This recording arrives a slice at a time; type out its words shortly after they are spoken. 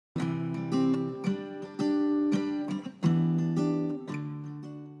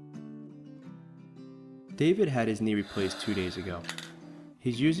David had his knee replaced 2 days ago.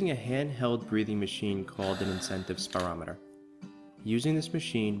 He's using a handheld breathing machine called an incentive spirometer. Using this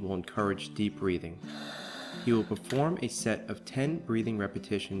machine will encourage deep breathing. He will perform a set of 10 breathing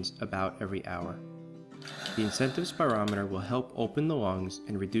repetitions about every hour. The incentive spirometer will help open the lungs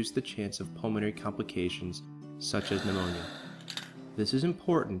and reduce the chance of pulmonary complications such as pneumonia. This is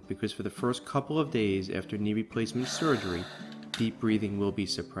important because for the first couple of days after knee replacement surgery, deep breathing will be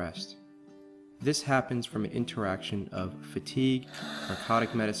suppressed. This happens from an interaction of fatigue,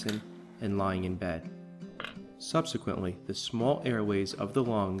 narcotic medicine, and lying in bed. Subsequently, the small airways of the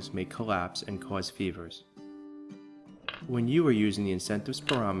lungs may collapse and cause fevers. When you are using the incentive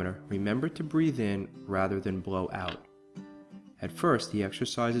spirometer, remember to breathe in rather than blow out. At first, the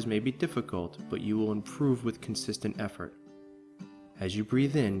exercises may be difficult, but you will improve with consistent effort. As you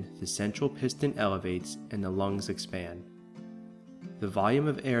breathe in, the central piston elevates and the lungs expand. The volume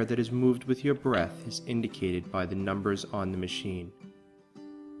of air that is moved with your breath is indicated by the numbers on the machine.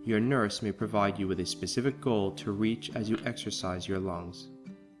 Your nurse may provide you with a specific goal to reach as you exercise your lungs.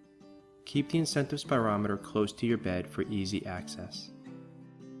 Keep the incentive spirometer close to your bed for easy access.